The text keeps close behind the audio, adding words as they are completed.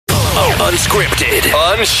Unscripted,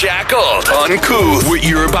 unshackled, uncouth. What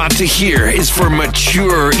you're about to hear is for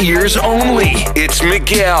mature ears only. It's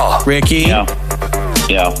Miguel. Ricky. Yeah.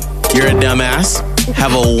 You're a dumbass.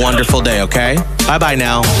 Have a wonderful day, okay? Bye-bye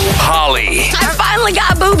now. Holly. I finally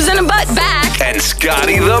got boobs and a butt back. And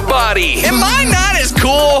Scotty the Body. Am I not as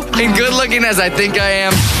cool and good looking as I think I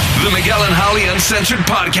am? The Miguel and Holly Uncensored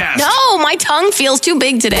Podcast. No, my tongue feels too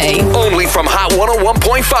big today. Only from Hot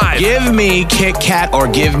 101.5. Give me Kit Kat or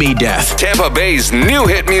give me death. Tampa Bay's new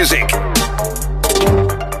hit music.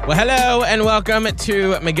 Well, hello and welcome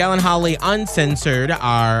to Miguel and Holly Uncensored,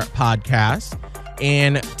 our podcast.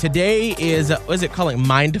 And today is, what is it calling?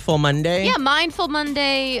 Mindful Monday? Yeah, Mindful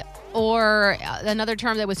Monday, or another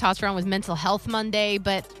term that was tossed around was Mental Health Monday,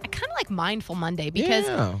 but I kind of like Mindful Monday because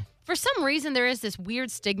for some reason there is this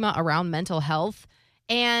weird stigma around mental health,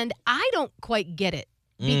 and I don't quite get it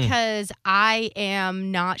because I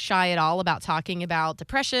am not shy at all about talking about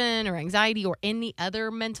depression or anxiety or any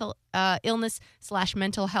other mental illness /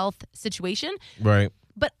 mental health situation. Right.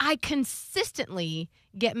 But I consistently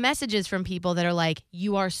get messages from people that are like,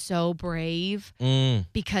 you are so brave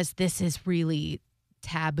because this is really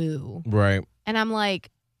taboo. Right. And I'm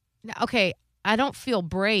like, okay, I don't feel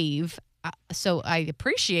brave, so I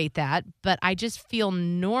appreciate that, but I just feel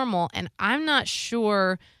normal, and I'm not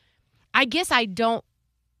sure. I guess I don't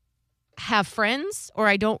have friends, or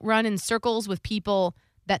I don't run in circles with people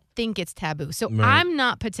that think it's taboo. So I'm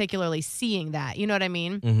not particularly seeing that. You know what I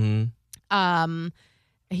mean? Mm-hmm.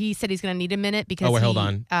 He said he's going to need a minute because hold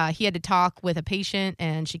on. He had to talk with a patient,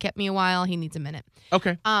 and she kept me a while. He needs a minute.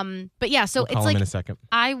 Okay. But yeah, so We'll it's call like him in a second.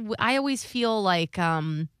 I always feel like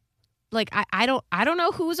I don't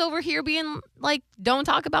know who's over here being like, don't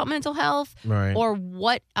talk about mental health, Right. or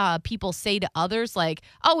what people say to others, like,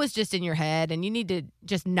 oh, it's just in your head and you need to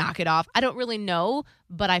just knock it off. I don't really know,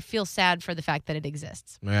 but I feel sad for the fact that it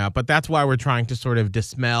exists. Yeah, but that's why we're trying to sort of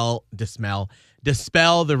dispel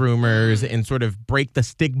the rumors and sort of break the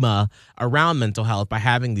stigma around mental health by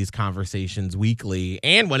having these conversations weekly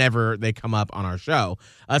and whenever they come up on our show.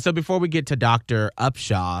 So before we get to Dr.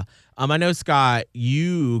 Upshaw, I know, Scott,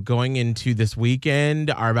 you going into this weekend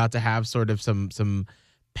are about to have sort of some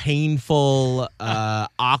painful,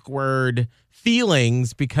 awkward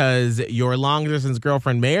feelings because your long-distance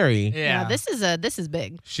girlfriend, Mary, Yeah, this is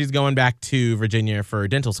big. she's going back to Virginia for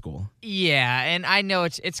dental school. Yeah, and I know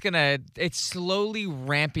it's slowly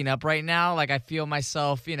ramping up right now. Like, I feel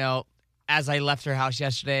myself, as I left her house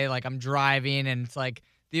yesterday, like I'm driving, and it's like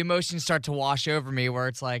the emotions start to wash over me where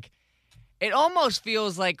it's like, it almost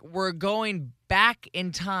feels like we're going back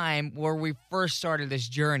in time where we first started this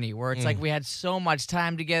journey, where it's like we had so much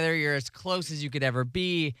time together, you're as close as you could ever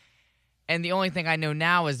be. And the only thing I know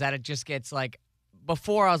now is that it just gets like,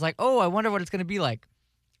 before I was like, oh, I wonder what it's going to be like.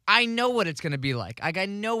 I know what it's going to be like. Like, I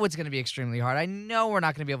know it's going to be extremely hard. I know we're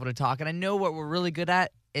not going to be able to talk. And I know what we're really good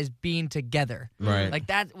at is being together. Right. Like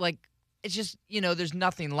that, like, it's just, there's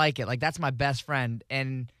nothing like it. Like, that's my best friend.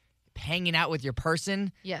 And hanging out with your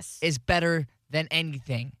person Yes. is better than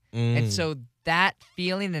anything. And so that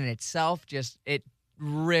feeling in itself it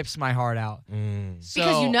rips my heart out. So,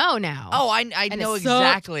 Because you know now. Oh, I And know it's so-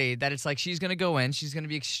 exactly that it's like she's going to go in. She's going to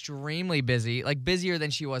be extremely busy, like busier than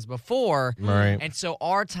she was before. Right. And so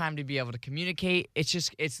our time to be able to communicate,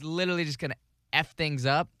 it's literally just going to F things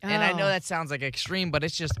up. And I know Oh. that sounds like extreme, but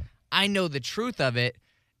it's just, I know the truth of it.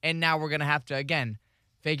 And now we're going to have to, again,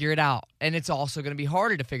 figure it out. And it's also going to be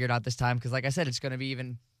harder to figure it out this time because, like I said, it's going to be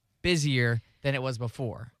even busier than it was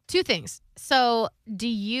before. Two things. So,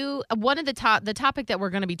 one of the topic that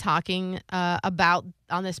we're going to be talking about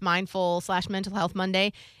on this mindful / mental health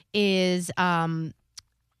Monday is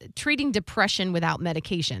treating depression without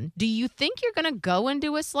medication. Do you think you're going to go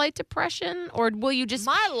into a slight depression, or will you just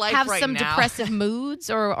My life have right some now- depressive moods,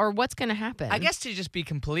 or what's going to happen? I guess to just be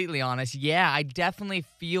completely honest, yeah, I definitely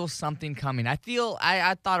feel something coming. I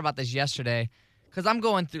thought about this yesterday because I'm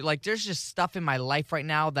going through, like, there's just stuff in my life right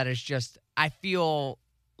now that is just, I feel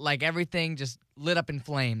like everything just lit up in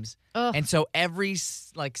flames. Ugh. And so every,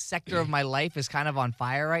 sector of my life is kind of on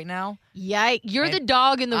fire right now. Yikes. You're And the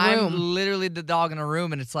dog in the I'm room. literally the dog in a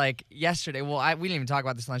room, and it's like yesterday, we didn't even talk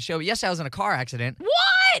about this on the show, but yesterday I was in a car accident.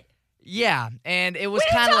 What? Yeah, and it was We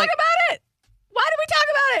didn't kind of talk like, about it. Why did we talk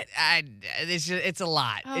about it? it's a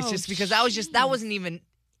lot. It's Oh, just because that was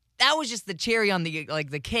just the cherry on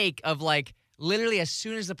the cake of, like, literally as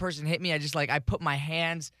soon as the person hit me, I put my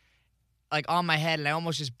hands like on my head and I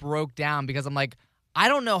almost just broke down because I'm like, I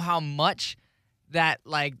don't know how much that,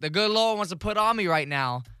 like, the good Lord wants to put on me right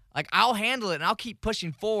now. Like, I'll handle it and I'll keep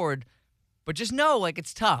pushing forward, but just know, like,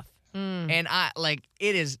 it's tough. And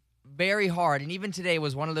it is very hard. And even today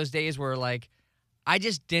was one of those days where, like, I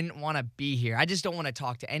just didn't want to be here. I just don't want to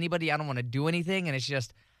talk to anybody. I don't want to do anything. And it's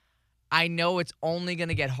just, I know it's only going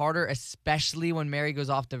to get harder, especially when Mary goes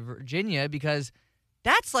off to Virginia, because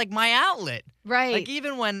that's like my outlet. Right. Like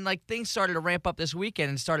even when like things started to ramp up this weekend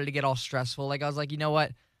and started to get all stressful, like I was like, you know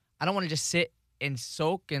what? I don't want to just sit and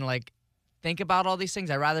soak and like think about all these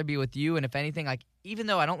things. I'd rather be with you. And if anything, like even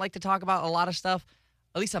though I don't like to talk about a lot of stuff,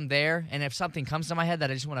 at least I'm there. And if something comes to my head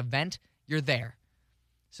that I just want to vent, you're there.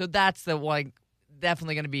 So that's the like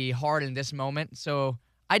definitely going to be hard in this moment. So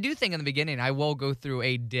I do think in the beginning I will go through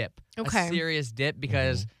a dip, a serious dip,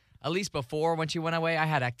 because at least before when she went away, I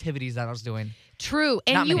had activities that I was doing. True.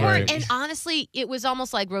 And you weren't, and honestly, it was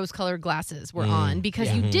almost like rose-colored glasses were on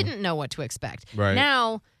because you didn't know what to expect. Right.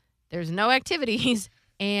 Now, there's no activities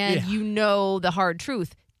and you know the hard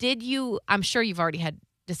truth. Did you, I'm sure you've already had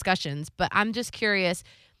discussions, but I'm just curious.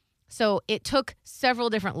 So it took several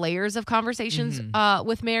different layers of conversations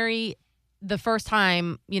with Mary the first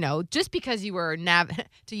time, you know, just because you were,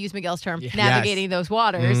 to use Miguel's term, navigating those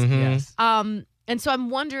waters. Yes. And so I'm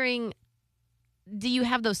wondering, do you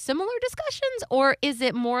have those similar discussions, or is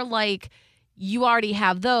it more like you already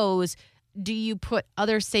have those? Do you put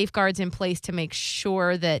other safeguards in place to make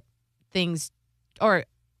sure that things, or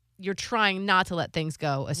you're trying not to let things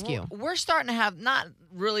go askew? We're starting to have not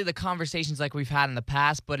really the conversations like we've had in the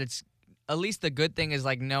past, but it's at least the good thing is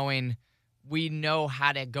like knowing we know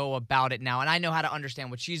how to go about it now. And I know how to understand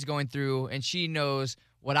what she's going through, and she knows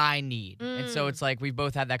what I need. And so it's like we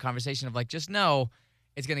both had that conversation of like, just know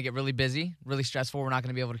it's going to get really busy, really stressful. We're not going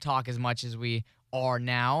to be able to talk as much as we are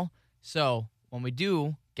now. So when we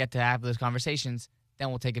do get to have those conversations, then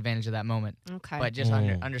we'll take advantage of that moment. Okay. But just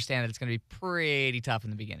understand that it's going to be pretty tough in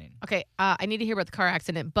the beginning. Okay. I need to hear about the car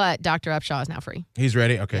accident, but Dr. Upshaw is now free. He's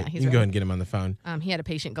ready? Okay. Yeah, you can go ahead and get him on the phone. He had a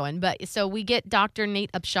patient going. But so we get Dr.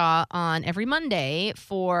 Nate Upshaw on every Monday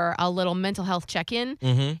for a little mental health check-in.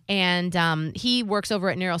 And he works over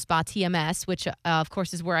at NeuroSpa TMS, which, of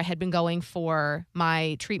course, is where I had been going for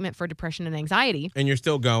my treatment for depression and anxiety. And you're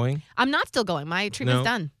still going? I'm not still going. My treatment's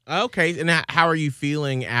done. Okay. And how are you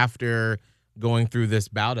feeling after going through this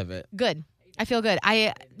bout of it? Good. I feel good.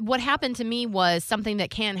 What happened to me was something that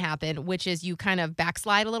can happen, which is you kind of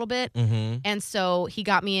backslide a little bit. And so he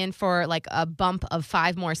got me in for like a bump of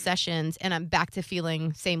 5 more sessions, and I'm back to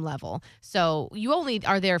feeling same level. So you only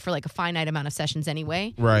are there for like a finite amount of sessions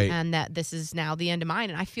anyway. Right. And that this is now the end of mine,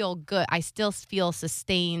 and I feel good. I still feel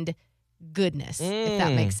sustained goodness, if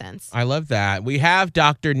that makes sense. I love that. We have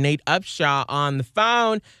Dr. Nate Upshaw on the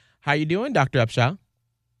phone. How you doing, Dr. Upshaw?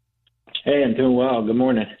 Hey, I'm doing well. Good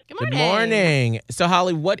morning. Good morning. So,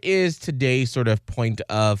 Holly, what is today's sort of point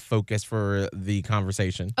of focus for the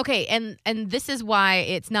conversation? Okay, and this is why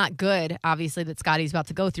it's not good, obviously, that Scotty's about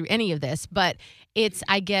to go through any of this, but it's,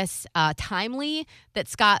 I guess, timely that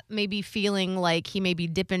Scott may be feeling like he may be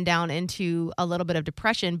dipping down into a little bit of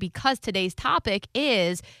depression, because today's topic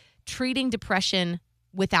is treating depression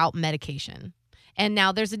without medication. And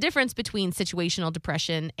now there's a difference between situational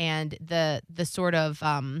depression and the sort of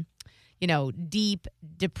deep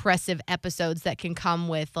depressive episodes that can come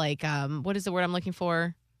with like, what is the word I'm looking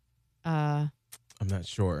for? I'm not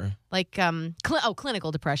sure. Like,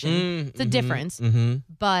 clinical depression. It's a difference.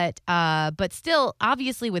 But still,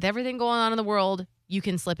 obviously, with everything going on in the world, you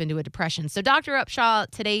can slip into a depression. So Dr. Upshaw,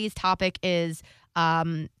 today's topic is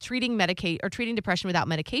treating depression without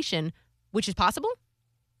medication, which is possible.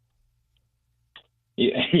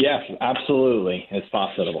 Yes, absolutely. It's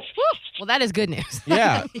possible. Woo! Well, that is good news.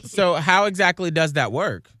 Yeah. So how exactly does that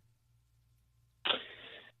work?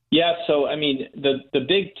 Yeah. So, I mean, the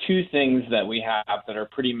big 2 things that we have that are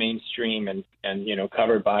pretty mainstream and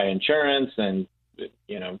covered by insurance and,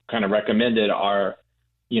 kind of recommended are,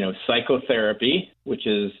 psychotherapy, which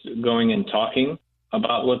is going and talking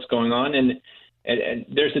about what's going on. And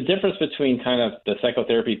there's a difference between kind of the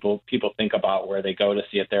psychotherapy people think about where they go to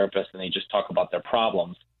see a therapist and they just talk about their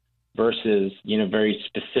problems versus, very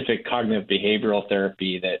specific cognitive behavioral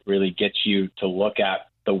therapy that really gets you to look at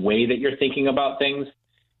the way that you're thinking about things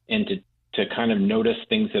and to kind of notice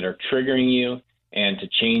things that are triggering you and to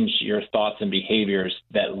change your thoughts and behaviors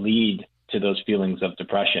that lead to those feelings of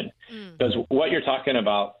depression. Because what you're talking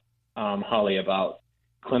about, Holly, about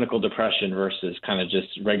clinical depression versus kind of just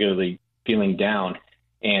regularly feeling down.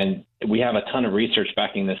 And we have a ton of research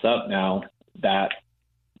backing this up now that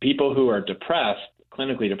people who are depressed,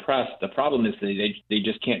 clinically depressed, the problem is they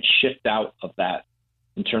just can't shift out of that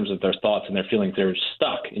in terms of their thoughts and their feelings. They're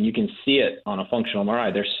stuck, and you can see it on a functional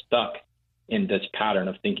MRI. They're stuck in this pattern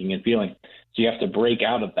of thinking and feeling. So you have to break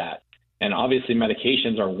out of that. And obviously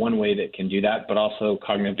medications are one way that can do that, but also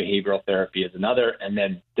cognitive behavioral therapy is another. And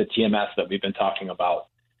then the TMS that we've been talking about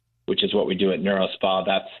which is what we do at NeuroSpa.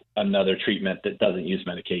 That's another treatment that doesn't use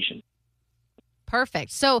medication.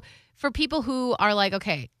 Perfect. So for people who are like,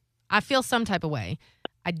 okay, I feel some type of way,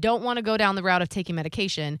 I don't want to go down the route of taking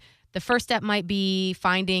medication, the first step might be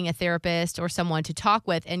finding a therapist or someone to talk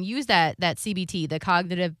with and use that CBT, the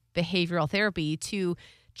cognitive behavioral therapy, to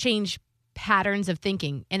change patterns of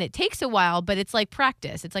thinking. And it takes a while, but it's like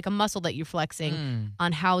practice. It's like a muscle that you're flexing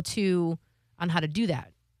on how to do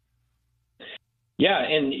that. Yeah,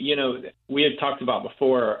 and we had talked about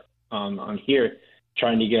before on here,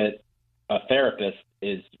 trying to get a therapist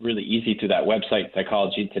is really easy through that website,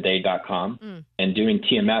 psychologytoday.com. And doing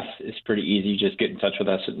TMS is pretty easy. Just get in touch with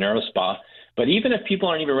us at NeuroSpa. But even if people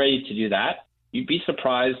aren't even ready to do that, you'd be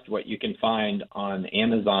surprised what you can find on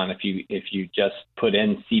Amazon if you just put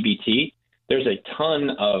in CBT. There's a ton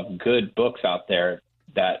of good books out there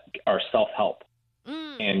that are self-help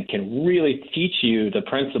and can really teach you the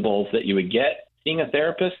principles that you would get seeing a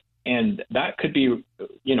therapist, and that could be,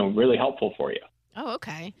 really helpful for you. Oh,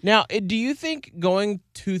 okay. Now, do you think going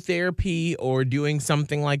to therapy or doing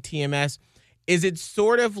something like TMS, is it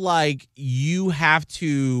sort of like you have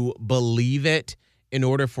to believe it in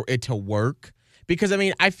order for it to work? Because,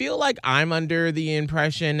 I feel like I'm under the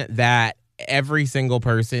impression that every single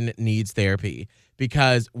person needs therapy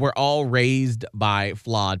because we're all raised by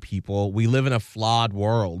flawed people. We live in a flawed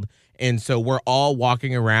world. And so we're all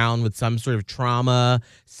walking around with some sort of trauma,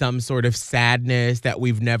 some sort of sadness that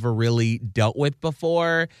we've never really dealt with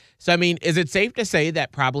before. So, is it safe to say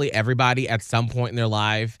that probably everybody at some point in their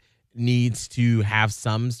life needs to have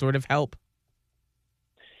some sort of help?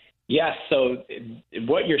 Yes. So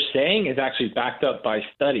what you're saying is actually backed up by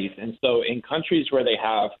studies. And so in countries where they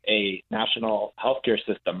have a national healthcare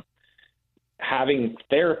system, having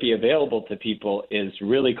therapy available to people is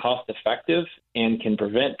really cost effective and can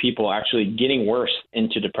prevent people actually getting worse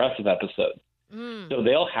into depressive episodes. So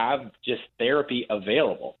they'll have just therapy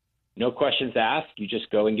available. No questions asked. You just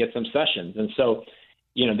go and get some sessions. And so,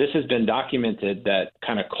 this has been documented that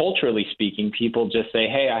kind of culturally speaking, people just say,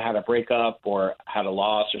 hey, I had a breakup or had a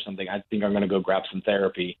loss or something. I think I'm going to go grab some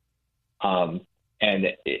therapy. And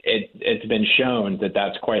it's been shown that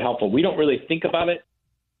that's quite helpful. We don't really think about it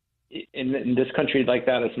in this country like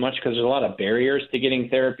that as much because there's a lot of barriers to getting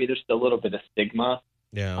therapy. There's still a little bit of stigma.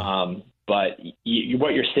 Yeah. But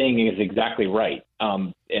what you're saying is exactly right.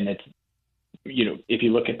 And it's, if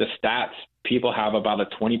you look at the stats, people have about a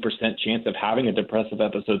 20% chance of having a depressive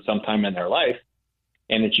episode sometime in their life.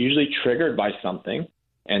 And it's usually triggered by something.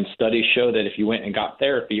 And studies show that if you went and got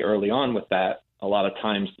therapy early on with that, a lot of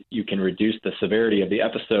times you can reduce the severity of the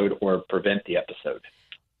episode or prevent the episode.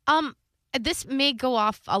 This may go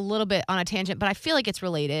off a little bit on a tangent, but I feel like it's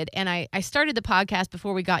related. And I started the podcast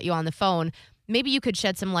before we got you on the phone. Maybe you could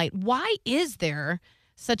shed some light. Why is there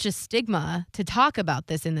such a stigma to talk about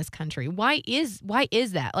this in this country? Why is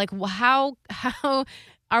that? Like, how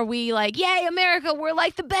are we like, yay, America, we're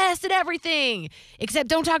like the best at everything, except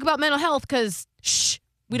don't talk about mental health because,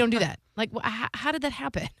 we don't do that. Like, how did that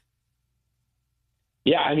happen?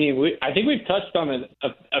 Yeah, I think we've touched on it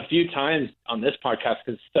a few times on this podcast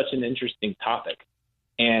because it's such an interesting topic.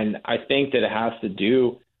 And I think that it has to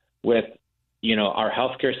do with, our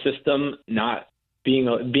healthcare system not being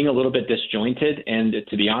a little bit disjointed. And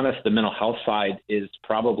to be honest, the mental health side is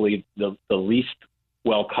probably the least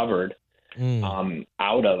well covered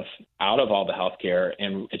out of all the healthcare.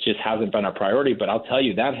 And it just hasn't been a priority. But I'll tell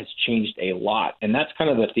you, that has changed a lot. And that's kind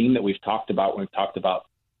of the theme that we've talked about when we've talked about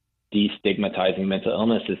destigmatizing mental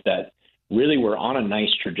illness, is that really we're on a nice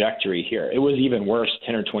trajectory here. It was even worse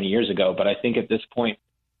 10 or 20 years ago, but I think at this point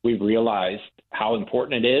we've realized how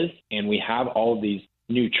important it is, and we have all of these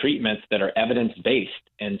new treatments that are evidence-based.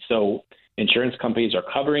 And so insurance companies are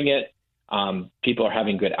covering it. People are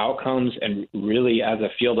having good outcomes, and really as a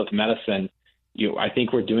field of medicine, I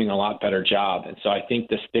think we're doing a lot better job. And so I think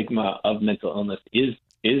the stigma of mental illness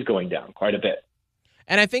is going down quite a bit.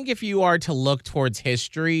 And I think if you are to look towards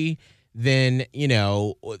history, then,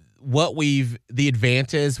 the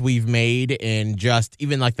advances we've made in just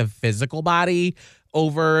even like the physical body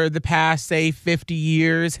over the past, say, 50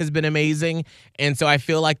 years has been amazing. And so I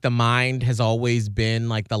feel like the mind has always been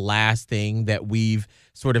like the last thing that we've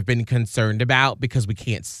sort of been concerned about because we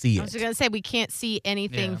can't see it. I was going to say, we can't see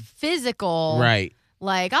anything physical. Right.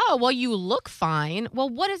 Like, oh, well, you look fine. Well,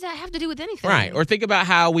 what does that have to do with anything? Right. Or think about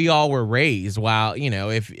how we all were raised. While,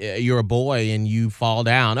 if you're a boy and you fall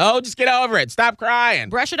down, just get over it. Stop crying.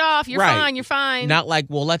 Brush it off. You're fine. You're fine. Not like,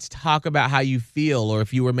 well, let's talk about how you feel or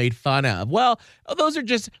if you were made fun of. Well, oh, those are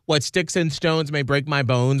just what sticks and stones may break my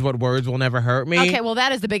bones, what words will never hurt me. Okay, well,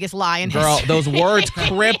 that is the biggest lie in Girl, history. those words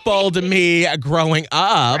crippled me growing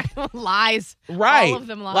up. Lies. Right. All of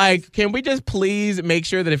them lies. Like, can we just please make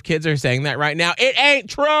sure that if kids are saying that right now, it ain't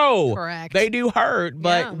true. Correct. They do hurt,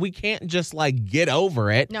 but Yeah. we can't just like get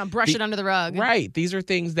over it. No, brush it under the rug. Right. These are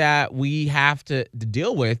things that we have to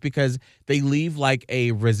deal with because they leave like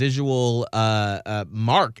a residual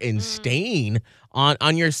mark and stain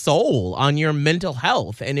on your soul, on your mental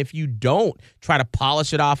health. And if you don't try to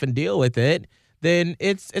polish it off and deal with it, then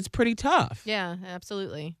it's pretty tough. Yeah,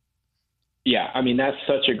 absolutely. Yeah, I mean, that's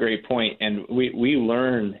such a great point. And we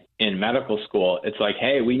learn in medical school, it's like,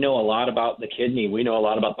 hey, we know a lot about the kidney. We know a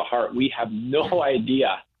lot about the heart. We have no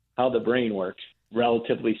idea how the brain works,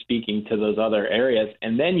 relatively speaking, to those other areas.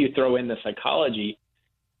 And then you throw in the psychology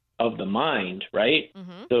of the mind, right?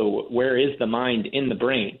 Mm-hmm. So where is the mind in the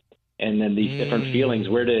brain? And then these different feelings,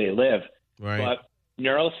 where do they live? Right. But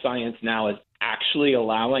neuroscience now is actually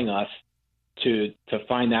allowing us to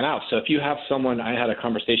find that out. So if you have someone, I had a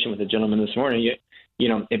conversation with a gentleman this morning, you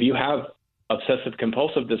know, if you have obsessive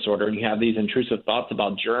compulsive disorder and you have these intrusive thoughts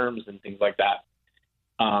about germs and things like that,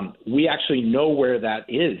 we actually know where that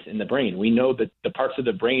is in the brain. We know that the parts of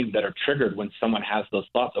the brain that are triggered when someone has those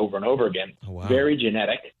thoughts over and over again. Oh, wow. Very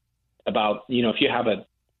genetic. About, you know, if you have a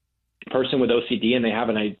person with OCD and they have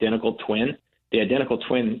an identical twin, the identical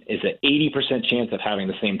twin is an 80% chance of having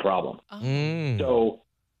the same problem. So,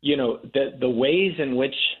 you know, the ways in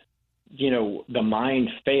which, you know, the mind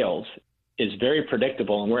fails is very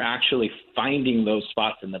predictable, and we're actually finding those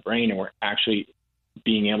spots in the brain, and we're actually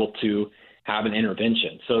being able to have an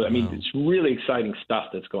intervention. So, I mean, it's really exciting stuff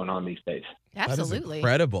that's going on these days. Absolutely. That is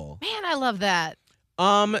incredible. Man, I love that.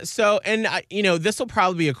 So, and you know, this will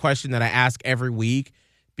probably be a question that I ask every week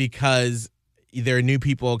because there are new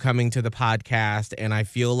people coming to the podcast, and I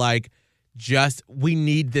feel like we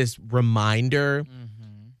need this reminder.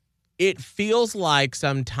 It feels like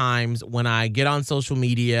sometimes when I get on social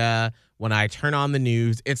media, when I turn on the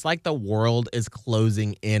news, it's like the world is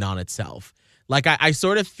closing in on itself. Like I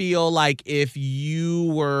sort of feel like if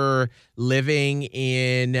you were living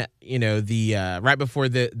in, you know, the right before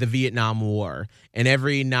the Vietnam War, and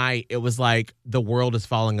every night it was like the world is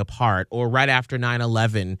falling apart, or right after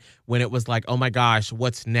 9/11 when it was like, oh my gosh,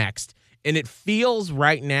 what's next? And it feels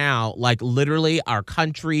right now like literally our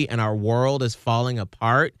country and our world is falling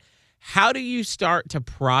apart. How do you start to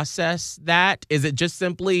process that? Is it just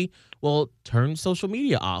simply, well, turn social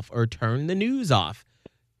media off or turn the news off?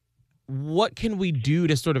 What can we do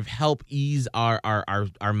to sort of help ease our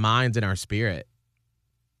minds and our spirit?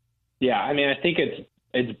 Yeah, I mean, I think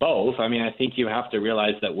it's both. I mean, I think you have to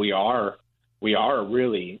realize that we are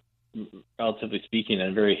really, relatively speaking, in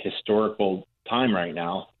a very historical time right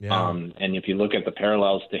now. Yeah. And if you look at the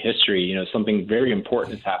parallels to history, you know, something very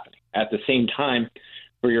important is happening. At the same time,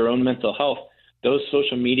 for your own mental health, those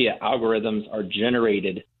social media algorithms are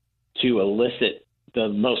generated to elicit the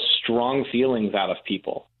most strong feelings out of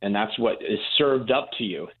people. And that's what is served up to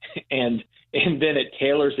you. And then it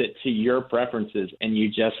tailors it to your preferences, and you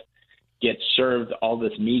just get served all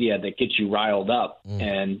this media that gets you riled up.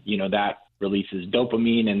 And, you know, that releases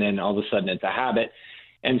dopamine, and then all of a sudden it's a habit.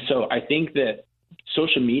 And so I think that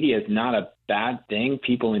social media is not a bad thing.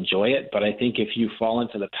 People enjoy it. But I think if you fall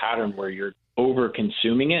into the pattern where you're over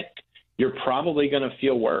consuming it, you're probably going to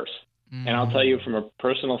feel worse. And I'll tell you from a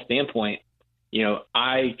personal standpoint, you know,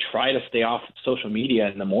 I try to stay off social media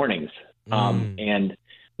in the mornings. And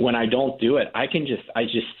when I don't do it, I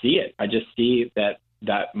just see it. I just see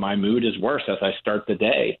that my mood is worse as I start the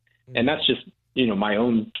day. And that's just, you know, my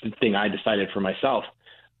own thing I decided for myself.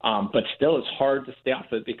 But still, it's hard to stay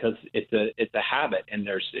off it because it's a habit.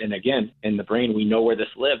 And again, in the brain, we know where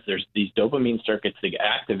this lives. There's these dopamine circuits that get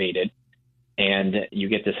activated, and you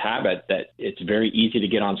get this habit that it's very easy to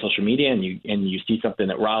get on social media, and you see something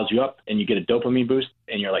that riles you up, and you get a dopamine boost,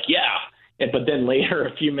 and you're like, yeah. But then later,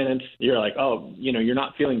 a few minutes, you're like, oh, you know, you're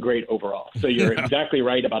not feeling great overall. So you're exactly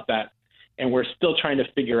right about that. And we're still trying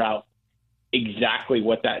to figure out exactly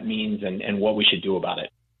what that means and what we should do about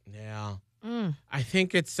it. Yeah. I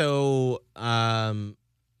think it's so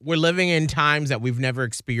we're living in times that we've never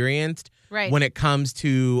experienced when it comes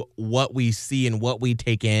to what we see and what we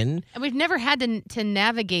take in. And we've never had to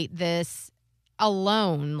navigate this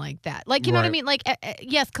alone like that. Like, you know what I mean? Like,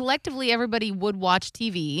 yes, collectively, everybody would watch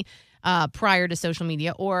TV prior to social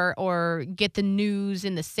media or get the news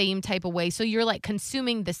in the same type of way. So you're like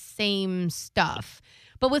consuming the same stuff.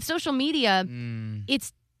 But with social media,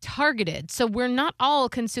 it's targeted. So we're not all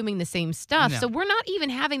consuming the same stuff. No. So we're not even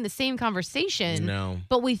having the same conversation. No.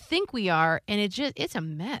 But we think we are, and it's a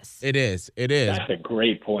mess. It is. It is. That's a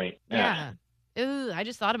great point. Yeah. Ooh, I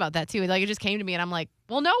just thought about that too. Like it just came to me, and I'm like,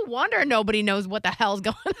 well, no wonder nobody knows what the hell's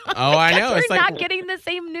going on. Oh, I know. We're It's like not getting the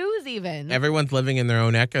same news even. everyone's living in their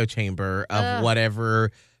own echo chamber of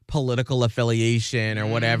whatever political affiliation or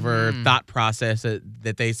whatever thought process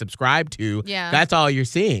that they subscribe to. Yeah. That's all you're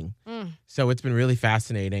seeing. So it's been really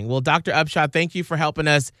fascinating. Well, Dr. Upshaw, thank you for helping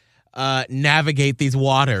us navigate these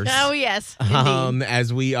waters. Oh, yes. Indeed.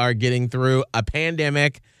 As we are getting through a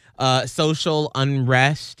pandemic, social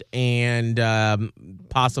unrest, and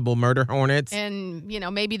possible murder hornets. And,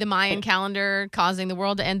 maybe the Mayan calendar causing the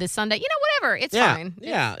world to end this Sunday. Whatever. It's fine.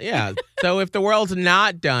 Yeah. So if the world's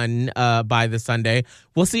not done by this Sunday,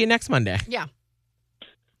 we'll see you next Monday. Yeah.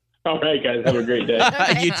 All right, guys. Have a great day.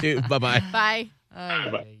 You too. Bye-bye. Bye.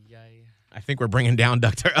 I think we're bringing down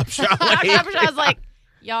Dr. Upshaw. Dr. Upshaw's like,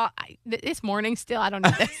 y'all, this morning still, I don't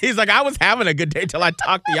need this. He's like, I was having a good day till I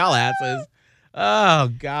talked to y'all asses. Oh,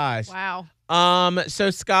 gosh. Wow.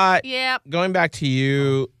 So, Scott, Yep. going back to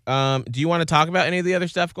you, do you want to talk about any of the other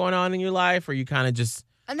stuff going on in your life, or are you kind of just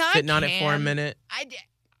sitting on it for a minute?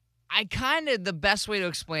 I kind of, the best way to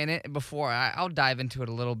explain it before I'll dive into it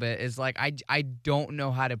a little bit is like I don't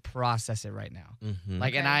know how to process it right now.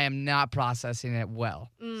 Like, and I am not processing it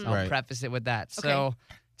well. So I'll preface it with that. Okay. So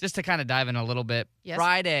just to kind of dive in a little bit, Yes.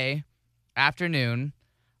 Friday afternoon,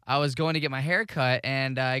 I was going to get my hair cut,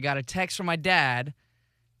 and I got a text from my dad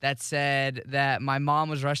that said that my mom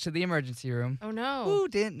was rushed to the emergency room. Oh, no. Who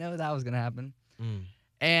didn't know that was going to happen?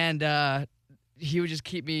 And he would just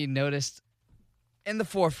keep me noticed in the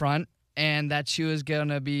forefront, and that she was going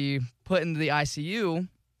to be put into the ICU,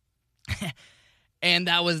 and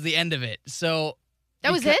that was the end of it. So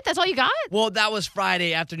That was it? That's all you got? well, that was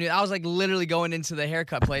Friday afternoon. I was like literally going into the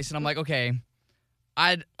haircut place, and I'm like, okay,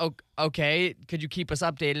 could you keep us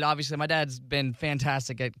updated? Obviously, my dad's been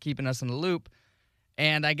fantastic at keeping us in the loop.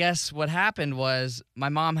 And I guess what happened was my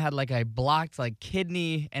mom had like a blocked like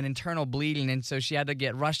kidney and internal bleeding, and so she had to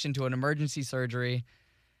get rushed into an emergency surgery.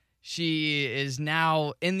 She is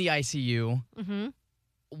now in the ICU. Mm-hmm.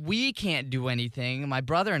 We can't do anything, my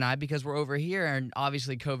brother and I, because we're over here, and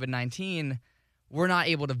obviously COVID-19, we're not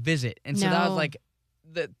able to visit. And so that was No. like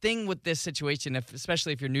the thing with this situation,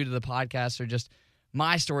 especially if you're new to the podcast or just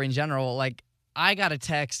my story in general. Like, I got a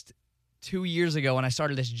text 2 years ago when I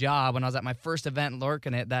started this job, when I was at my first event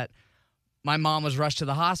lurking it, that my mom was rushed to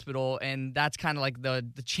the hospital, and that's kind of like the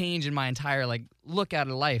change in my entire like look at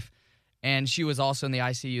life. And she was also in the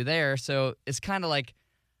ICU there, so it's kind of like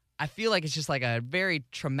I feel like it's just like a very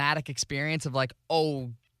traumatic experience of like,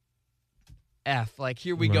 oh, F, like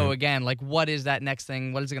here we go again. Like, what is that next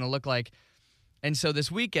thing? What is it going to look like? And so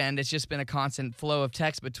this weekend, it's just been a constant flow of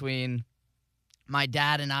text between my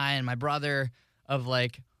dad and I and my brother of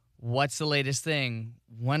like, what's the latest thing?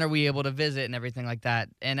 When are we able to visit and everything like that?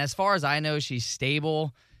 And as far as I know, she's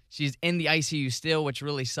stable. She's in the ICU still, which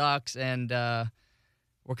really sucks. And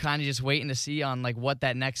we're kind of just waiting to see on like what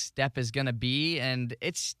that next step is going to be. And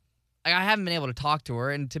it's, I haven't been able to talk to her.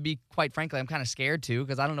 And to be quite frankly, I'm kind of scared too,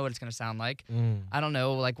 because I don't know what it's going to sound like. I don't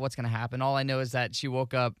know like what's going to happen. All I know is that she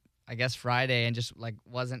woke up, I guess, Friday and just like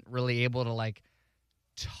wasn't really able to like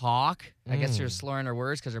talk. I guess she was slurring her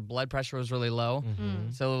words because her blood pressure was really low.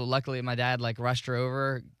 So luckily my dad like rushed her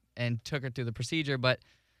over and took her through the procedure. But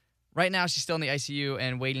right now she's still in the ICU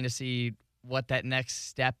and waiting to see what that next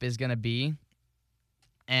step is going to be.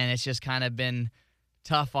 And it's just kind of been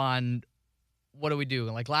tough on what do we do?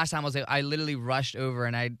 Like last time I literally rushed over,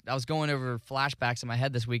 and I was going over flashbacks in my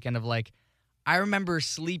head this weekend of like, I remember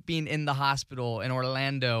sleeping in the hospital in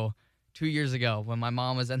Orlando 2 years ago when my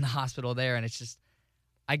mom was in the hospital there. And it's just,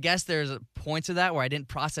 I guess there's points of that where I didn't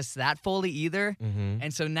process that fully either.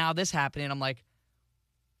 And so now this happening, I'm like,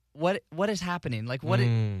 what is happening? Like what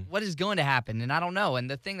is going to happen? And I don't know. And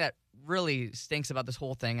the thing that really stinks about this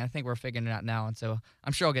whole thing, I think we're figuring it out now, and so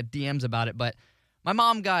I'm sure I'll get DMs about it, but my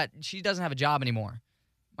mom she doesn't have a job anymore.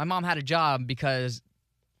 My mom had a job because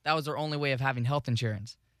that was her only way of having health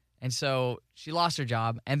insurance. And so she lost her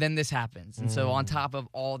job, and then this happens. And so on top of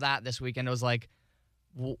all that this weekend, it was like,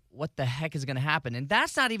 what the heck is going to happen? And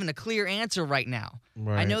that's not even a clear answer right now.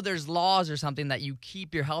 I know there's laws or something that you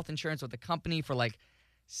keep your health insurance with the company for like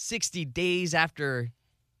 60 days after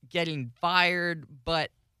getting fired, but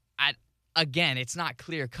again, it's not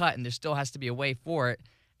clear cut, and there still has to be a way for it.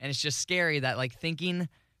 And it's just scary that like thinking,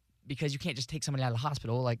 because you can't just take somebody out of the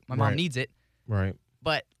hospital, like my mom needs it. Right.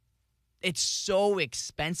 But it's so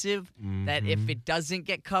expensive that if it doesn't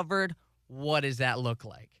get covered, what does that look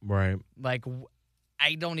like? Right. Like,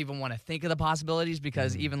 I don't even want to think of the possibilities,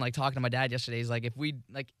 because even like talking to my dad yesterday, he's like, if we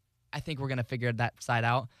like, I think we're gonna figure that side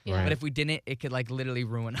out. Yeah. But if we didn't, it could like literally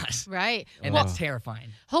ruin us. Right. And Well, that's terrifying.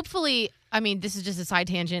 hopefully, I mean, this is just a side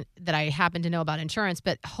tangent that I happen to know about insurance,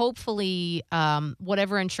 but hopefully,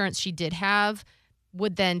 whatever insurance she did have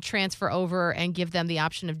would then transfer over and give them the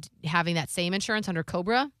option of having that same insurance under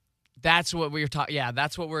Cobra. That's what we were talking. Yeah,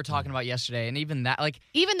 that's what we were talking about yesterday. And even that, like,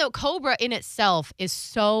 Even though Cobra in itself is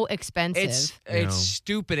so expensive. it's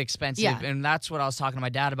stupid expensive. Yeah. And that's what I was talking to my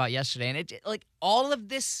dad about yesterday. And it like all of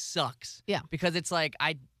this sucks. Yeah. Because it's like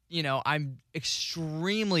I'm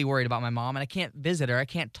extremely worried about my mom, and I can't visit her. I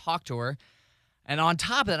can't talk to her. And on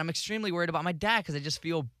top of that, I'm extremely worried about my dad because I just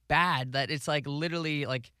feel bad that it's like literally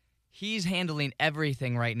like he's handling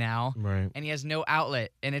everything right now. Right. And he has no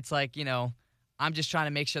outlet. And it's like, I'm just trying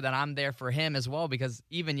to make sure that I'm there for him as well, because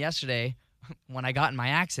even yesterday when I got in my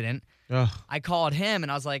accident, Ugh. I called him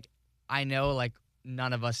and I was like, I know like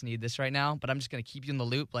none of us need this right now, but I'm just going to keep you in the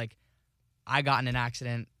loop. Like, I got in an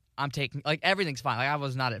accident. I'm taking, like, everything's fine. Like, I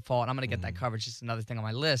was not at fault. I'm going to get that coverage. Just another thing on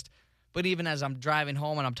my list. But even as I'm driving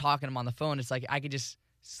home and I'm talking to him on the phone, it's like I could just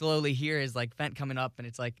slowly hear his like vent coming up, and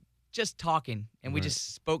it's like just talking. And we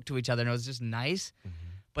just spoke to each other, and it was just nice.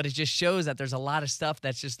 But it just shows that there's a lot of stuff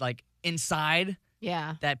that's just like inside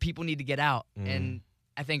Yeah. that people need to get out. And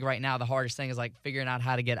I think right now the hardest thing is like figuring out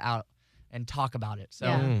how to get out and talk about it. So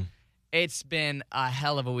Yeah. it's been a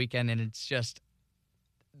hell of a weekend, and it's just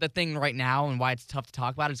the thing right now and why it's tough to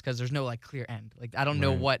talk about it is because there's no like clear end. Like, I don't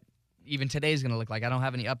know what even today's going to look like. I don't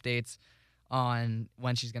have any updates on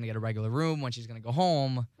when she's going to get a regular room, when she's going to go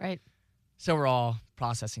home. Right. So we're all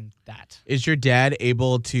processing that. Is your dad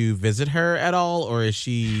able to visit her at all, or is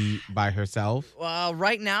she by herself? Well,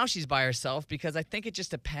 right now she's by herself because I think it just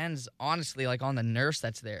depends, honestly, like on the nurse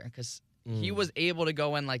that's there. Because he was able to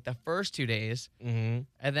go in like the first 2 days, and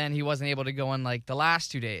then he wasn't able to go in like the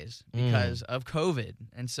last 2 days because of COVID.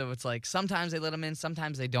 And so it's like sometimes they let him in,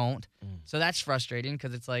 sometimes they don't. So that's frustrating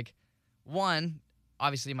because it's like, one,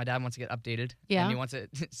 obviously my dad wants to get updated. Yeah. And he wants to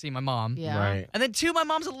see my mom. Yeah. Right. And then two, my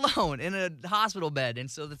mom's alone in a hospital bed. And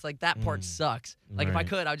so it's like that part sucks. Like if I Right.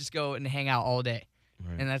 could, I would just go and hang out all day.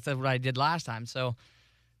 Right. And that's what I did last time. So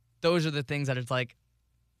those are the things that it's like,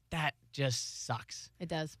 that just sucks. It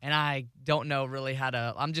does. And I don't know really how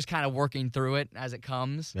to, I'm just kind of working through it as it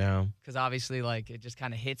comes. Yeah. Because obviously like it just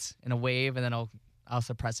kind of hits in a wave and then I'll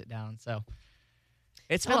suppress it down. So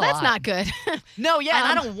it's been Well, a that's lot. not good. No, yeah,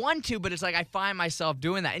 and I don't want to, but it's like I find myself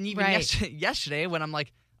doing that. And even Right. yesterday when I'm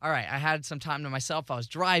like, all right, I had some time to myself. I was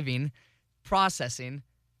driving, processing,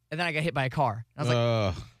 and then I got hit by a car. I was like,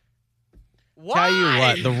 Ugh. why?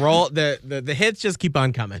 Tell you what, the hits just keep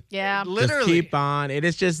on coming. Yeah. Literally. Just keep on. It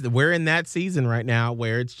is just, we're in that season right now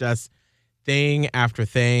where it's just thing after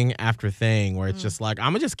thing after thing, where it's just like,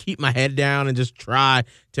 I'm going to just keep my head down and just try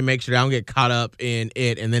to make sure that I don't get caught up in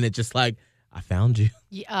it. And then it's just like, I found you.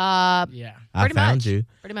 Yeah. Yeah. I found much. you.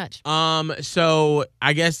 Pretty much. So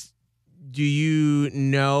I guess, do you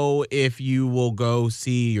know if you will go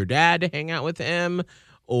see your dad to hang out with him?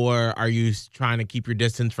 Or are you trying to keep your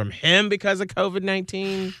distance from him because of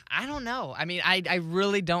COVID-19? I don't know. I mean, I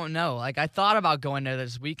really don't know. Like, I thought about going there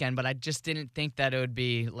this weekend, but I just didn't think that it would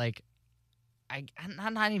be, like,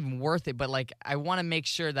 I'm not even worth it. But, like, I want to make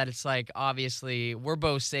sure that it's, like, obviously, we're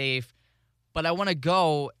both safe. But I want to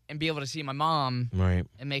go and be able to see my mom Right.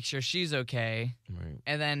 and make sure she's okay. Right.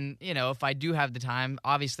 And then, if I do have the time,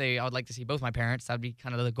 obviously, I would like to see both my parents. That would be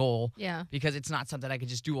kind of the goal. Yeah. Because it's not something I could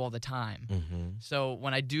just do all the time. Mm-hmm. So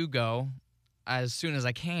when I do go, as soon as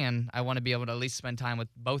I can, I want to be able to at least spend time with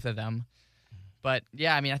both of them. But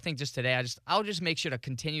yeah, I mean, I think just today, I'll just make sure to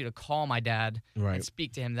continue to call my dad Right. and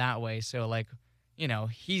speak to him that way. So like,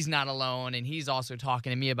 he's not alone, and he's also talking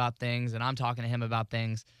to me about things, and I'm talking to him about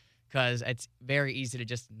things, because it's very easy to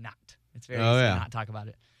just not. It's very easy to not talk about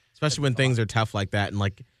it. Especially when things are tough like that, and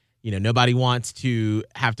like, nobody wants to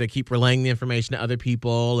have to keep relaying the information to other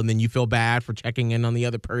people, and then you feel bad for checking in on the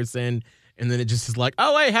other person, and then it just is like,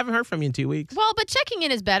 oh, wait, haven't heard from you in 2 weeks. Well, but checking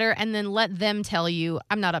in is better, and then let them tell you,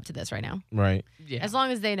 I'm not up to this right now. Right. Yeah. As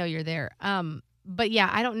long as they know you're there. But yeah,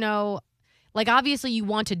 I don't know. Like, obviously you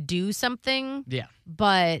want to do something, Yeah.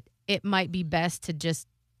 but it might be best to just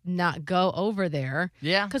not go over there.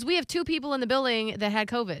 Yeah. Because we have 2 people in the building that had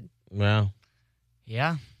COVID. Well,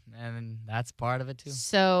 Yeah. And that's part of it too.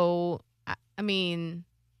 So, I mean,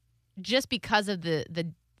 just because of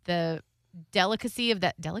the delicacy of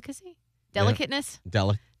that delicateness,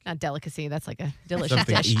 not delicacy. That's like a delicious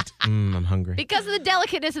something to dish. eat. I'm hungry. Because of the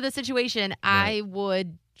delicateness of the situation, I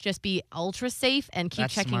would just be ultra safe and keep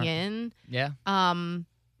That's checking smart. in. Yeah.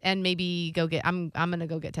 And maybe go get. I'm gonna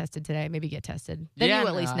go get tested today. Maybe get tested. Then Yeah, you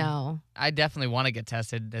at least know. I definitely want to get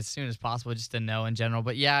tested as soon as possible just to know in general.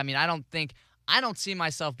 But yeah, I mean, I I don't see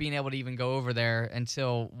myself being able to even go over there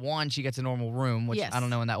until, one, she gets a normal room, which Yes. I don't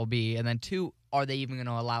know when that will be, and then two, are they even going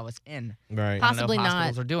to allow us in? Right. Possibly I don't know if not.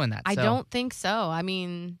 hospitals are doing that. I so. don't think so. I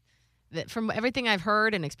mean, from everything I've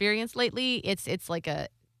heard and experienced lately, it's like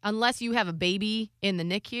unless you have a baby in the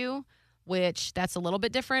NICU, which that's a little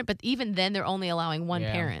bit different, but even then they're only allowing one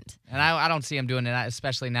Yeah. parent. And I don't see them doing it,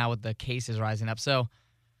 especially now with the cases rising up. So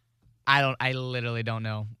I literally don't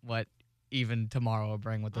know what even tomorrow will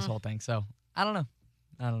bring with this whole thing. So I don't know.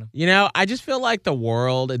 You know, I just feel like the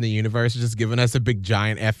world and the universe is just giving us a big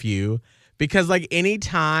giant FU because like any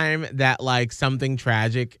time that like something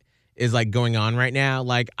tragic is like going on right now,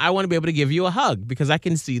 like I want to be able to give you a hug because I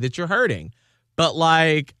can see that you're hurting. But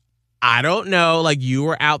like, I don't know, like you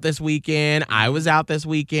were out this weekend, I was out this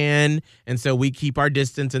weekend, and so we keep our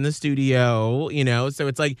distance in the studio, you know? So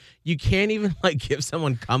it's like you can't even like give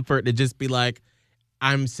someone comfort to just be like,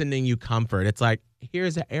 I'm sending you comfort. It's like,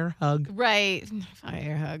 here's an air hug. Right.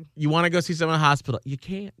 Air hug. You want to go see someone in the hospital. You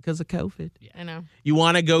can't because of COVID. I know. You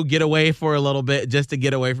want to go get away for a little bit just to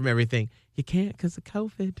get away from everything. You can't because of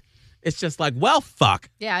COVID. It's just like, well, fuck.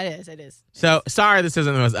 Yeah, it is. It is. So sorry this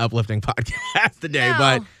isn't the most uplifting podcast today, No.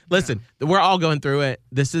 but listen, we're all going through it.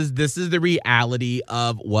 This is the reality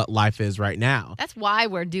of what life is right now. That's why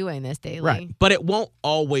we're doing this daily. Right. But it won't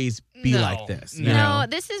always be No. like this. You No. know? No,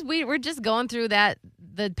 this is we're just going through the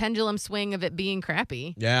pendulum swing of it being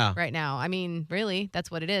crappy Yeah. right now. I mean, really, that's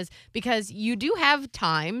what it is. Because you do have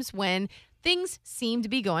times when things seem to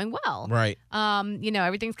be going well. Right. You know,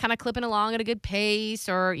 everything's kind of clipping along at a good pace,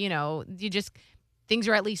 or, you know, things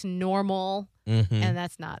are at least normal, Mm-hmm. and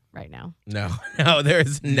that's not right now. No,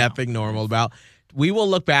 there's nothing normal about. We will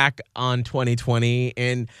look back on 2020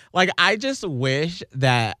 and like I just wish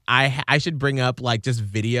that I should bring up like just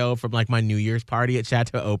video from like my New Year's party at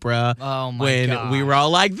Chateau Oprah Oh, my when gosh. we were all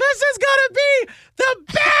like, this is gonna be the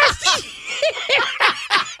best.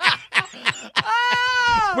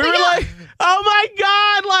 We were like, oh my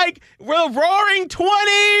God, like we're roaring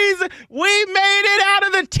 20s. We made it out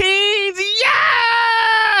of the teens.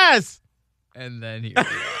 Yes. And then he. Like,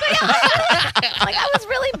 I was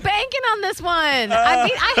really banking on this one. I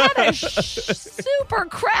mean, I had a super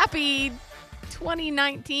crappy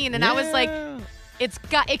 2019, and I was like,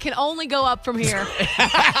 it can only go up from here.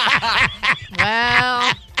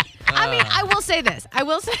 Well, I mean, I will say this. I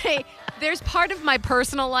will say there's part of my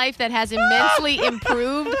personal life that has immensely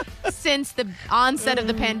improved since the onset of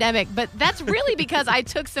the pandemic. But that's really because I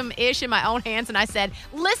took some ish in my own hands and I said,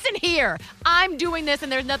 listen here, I'm doing this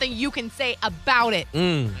and there's nothing you can say about it.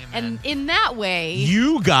 And in that way,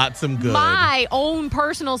 You got some good. my own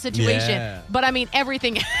personal situation. Yeah. But I mean,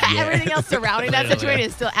 everything else surrounding that situation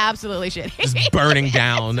is still absolutely shitty. Just burning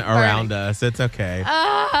down around us. It's okay.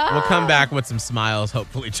 Uh-huh. We'll come back with some smiles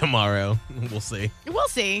hopefully tomorrow. We'll see. We'll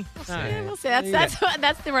see. right. We'll see.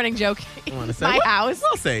 That's the running joke. wanna say, My we'll- house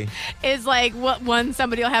We'll see. is like one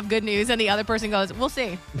somebody will have good news and the other person goes, we'll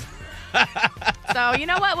see. So you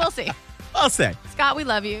know what? We'll see. We'll see. Scott, we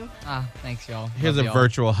love you. Thanks, y'all. Here's Love a y'all.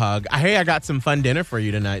 virtual hug. Hey, I got some fun dinner for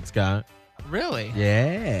you tonight, Scott. Really?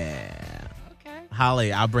 Yeah. Okay.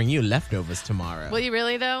 Holly, I'll bring you leftovers tomorrow. Will you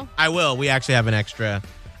really though? I will. We actually have an extra.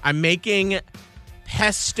 I'm making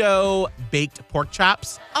pesto baked pork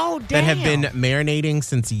chops Oh, that have been marinating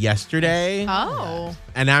since yesterday. Oh.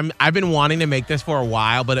 And I've been wanting to make this for a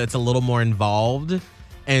while, but it's a little more involved.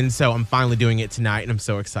 And so I'm finally doing it tonight, and I'm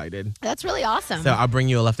so excited. That's really awesome. So I'll bring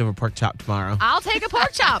you a leftover pork chop tomorrow. I'll take a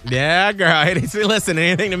pork chop. Yeah, girl. Listen,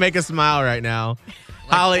 anything to make us smile right now.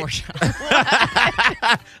 Holly,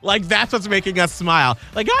 like that's what's making us smile.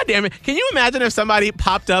 Like, God damn it. Can you imagine if somebody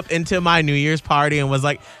popped up into my New Year's party and was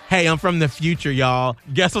like, hey, I'm from the future, y'all.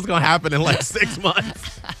 Guess what's going to happen in like 6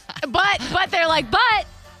 months? But they're like, but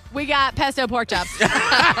we got pesto pork chops. And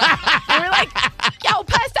we're like, yo,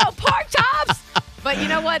 pesto pork chops. But you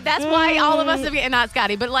know what? That's why all of us have gained, not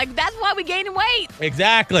Scotty, but like that's why we gaining weight.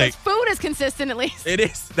 Exactly. Food is consistent at least. It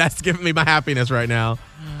is. That's giving me my happiness right now.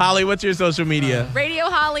 Holly, what's your social media? Radio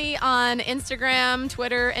Holly on Instagram,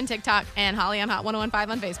 Twitter, and TikTok, and Holly on Hot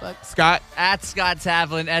 1015 on Facebook. Scott? At Scott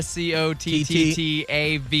Tavlin,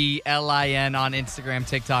 SCOTTTAVLIN on Instagram,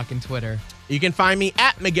 TikTok, and Twitter. You can find me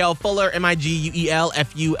at Miguel Fuller,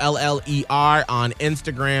 MiguelFuller on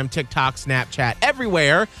Instagram, TikTok, Snapchat,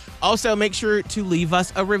 everywhere. Also, make sure to leave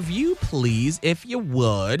us a review, please, if you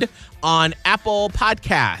would, on Apple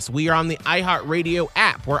Podcasts. We are on the iHeartRadio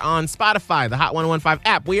app. We're on Spotify, the Hot 1015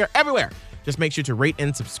 app. We are everywhere. Just make sure to rate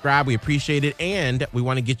and subscribe. We appreciate it. And we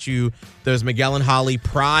want to get you those Miguel and Holly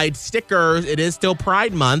Pride stickers. It is still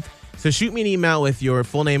Pride Month. So shoot me an email with your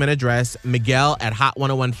full name and address, Miguel at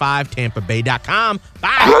hot1015tampabay.com.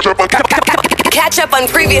 Bye. Catch up on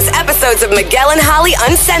previous episodes of Miguel and Holly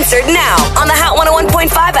Uncensored now on the Hot 101.5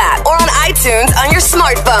 app or on iTunes on your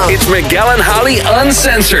smartphone. It's Miguel and Holly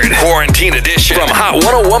Uncensored, Quarantine Edition from Hot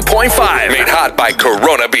 101.5. Made hot by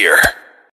Corona Beer.